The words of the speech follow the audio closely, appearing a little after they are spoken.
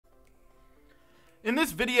In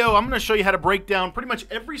this video, I'm going to show you how to break down pretty much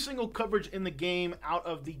every single coverage in the game out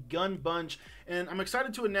of the gun bunch. And I'm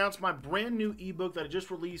excited to announce my brand new ebook that I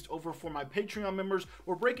just released over for my Patreon members.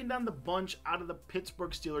 We're breaking down the bunch out of the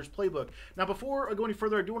Pittsburgh Steelers playbook. Now, before I go any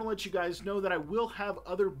further, I do want to let you guys know that I will have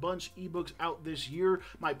other bunch ebooks out this year.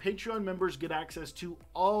 My Patreon members get access to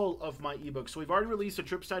all of my ebooks. So we've already released a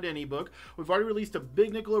Trips Tight End ebook. We've already released a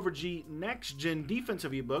Big Nickel over G Next Gen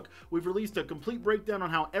defensive ebook. We've released a complete breakdown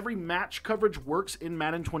on how every match coverage works in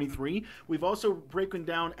Madden 23. We've also broken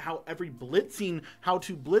down how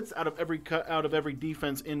to blitz out of every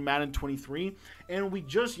defense in Madden 23. And we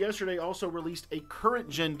just yesterday also released a current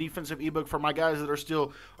gen defensive ebook for my guys that are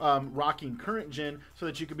still rocking current gen, so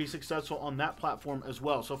that you can be successful on that platform as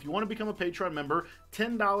well. So if you want to become a Patreon member,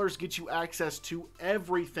 $10 gets you access to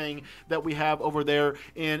everything that we have over there,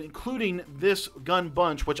 and including this gun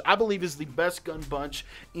bunch, which I believe is the best gun bunch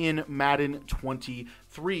in Madden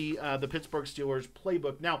 23, the Pittsburgh Steelers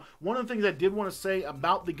playbook. Now, one of the things I did want to say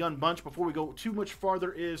about the gun bunch before we go too much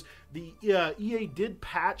farther is the EA did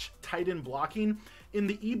patch tight end blocking. In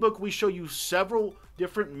the ebook, we show you several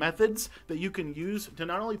different methods that you can use to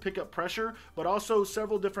not only pick up pressure, but also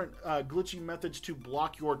several different glitchy methods to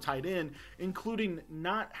block your tight end, including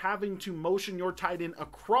not having to motion your tight end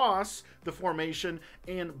across the formation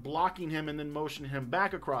and blocking him and then motion him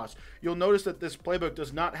back across. You'll notice that this playbook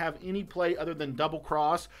does not have any play other than double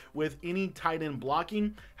cross with any tight end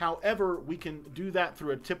blocking. However, we can do that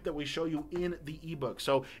through a tip that we show you in the ebook.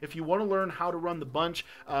 So if you want to learn how to run the bunch,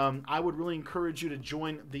 I would really encourage you to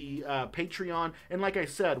join the Patreon. And like I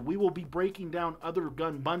said, we will be breaking down other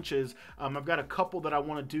gun bunches. I've got a couple that I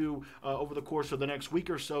want to do over the course of the next week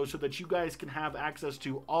or so that you guys can have access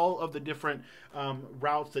to all of the different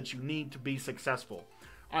routes that you need to be successful.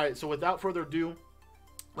 All right, so without further ado,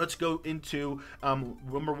 let's go into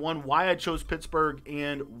number one, why I chose Pittsburgh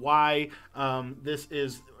and why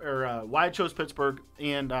why I chose Pittsburgh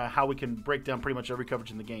and how we can break down pretty much every coverage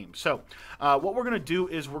in the game. So what we're going to do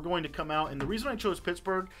is we're going to come out, and the reason I chose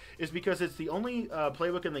Pittsburgh is because it's the only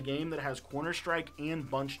playbook in the game that has corner strike and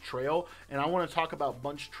bunch trail, and I want to talk about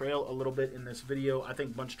bunch trail a little bit in this video. I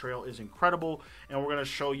think bunch trail is incredible, and we're going to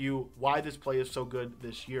show you why this play is so good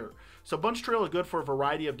this year. So bunch trail is good for a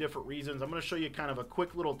variety of different reasons. I'm going to show you kind of a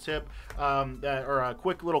quick little tip or a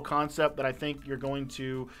quick little concept that I think you're going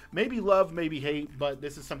to maybe love, maybe hate, but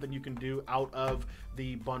this is something you can do out of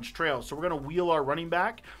the bunch trail. So we're going to wheel our running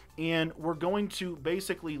back, and we're going to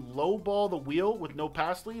basically low ball the wheel with no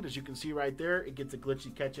pass lead. As you can see right there, it gets a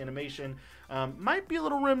glitchy catch animation. Might be a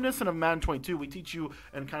little reminiscent of Madden 22. We teach you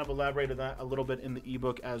and kind of elaborate on that a little bit in the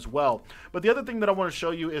ebook as well. But the other thing that I want to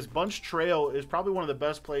show you is bunch trail is probably one of the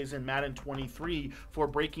best plays in Madden 23 for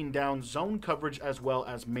breaking down zone coverage as well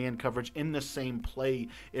as man coverage in the same play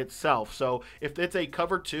itself. So if it's a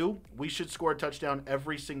cover 2, we should score a touchdown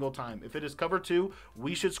every single time. If it is cover 2,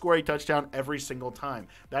 we should score a touchdown every single time.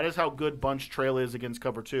 That is how good bunch trail is against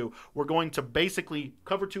cover 2. We're going to basically,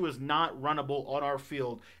 cover 2 is not runnable on our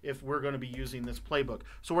field if we're going to be using this playbook.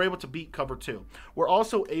 So we're able to beat cover 2. We're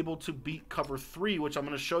also able to beat cover 3, which I'm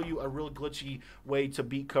going to show you a real glitchy way to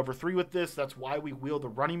beat cover 3 with this. That's why we wheel the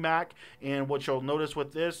running back. And what you'll notice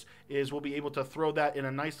with this is we'll be able to throw that in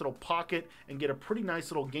a nice little pocket and get a pretty nice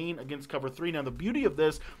little gain against cover 3. Now the beauty of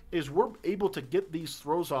this is we're able to get these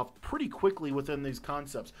throws off pretty quickly within these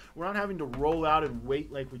concepts. We're not having to roll out and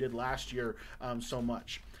wait like we did last year so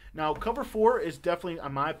much. Now, cover 4 is definitely,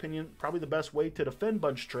 in my opinion, probably the best way to defend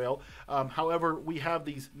bunch trail. However, we have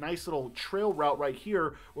these nice little trail route right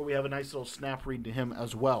here where we have a nice little snap read to him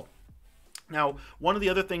as well. Now, one of the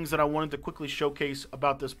other things that I wanted to quickly showcase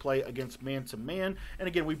about this play against man-to-man, and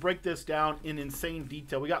again, we break this down in insane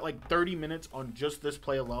detail. We got like 30 minutes on just this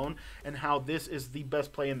play alone and how this is the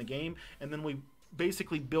best play in the game, and then we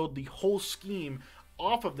basically build the whole scheme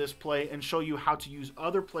off of this play and show you how to use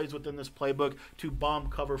other plays within this playbook to bomb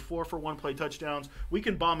cover 4 for one-play touchdowns. We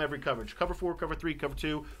can bomb every coverage. Cover 4, cover 3, cover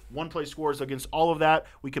 2, one-play scores against all of that.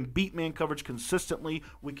 We can beat man coverage consistently.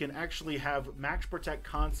 We can actually have max protect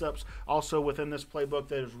concepts also within this playbook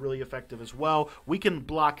that is really effective as well. We can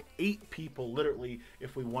block 8 people literally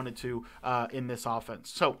if we wanted to in this offense.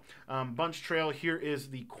 So bunch trail, here is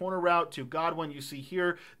the corner route to Godwin. You see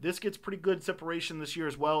here, this gets pretty good separation this year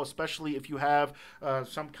as well, especially if you have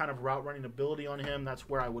some kind of route running ability on him. That's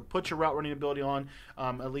where I would put your route running ability on,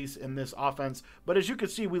 at least in this offense. But as you can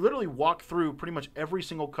see, we literally walk through pretty much every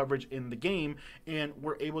single coverage coverage in the game, and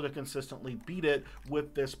we're able to consistently beat it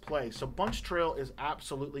with this play. So bunch trail is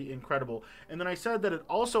absolutely incredible. And then I said that it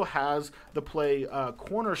also has the play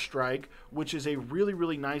corner strike, which is a really,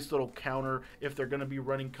 really nice little counter if they're going to be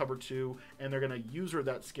running cover 2 and they're going to user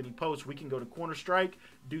that skinny post. We can go to corner strike,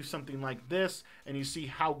 do something like this, and you see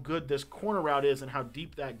how good this corner route is and how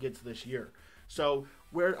deep that gets this year. So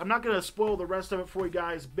I'm not going to spoil the rest of it for you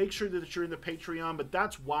guys. Make sure that you're in the Patreon, but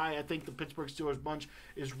that's why I think the Pittsburgh Steelers bunch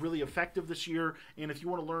is really effective this year. And if you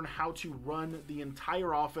want to learn how to run the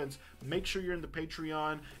entire offense, make sure you're in the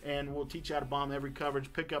Patreon, and we'll teach you how to bomb every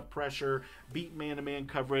coverage, pick up pressure, beat man-to-man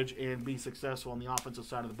coverage, and be successful on the offensive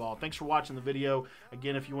side of the ball. Thanks for watching the video.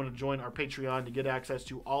 Again, if you want to join our Patreon to get access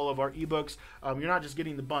to all of our ebooks, you're not just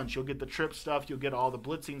getting the bunch. You'll get the trip stuff. You'll get all the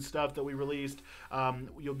blitzing stuff that we released.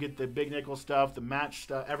 You'll get the big nickel stuff, the match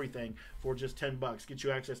stuff, everything for just $10. Get you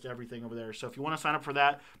access to everything over there. So if you want to sign up for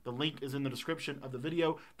that, the link is in the description of the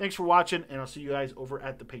video. Thanks for watching, and I'll see you guys over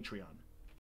at the Patreon.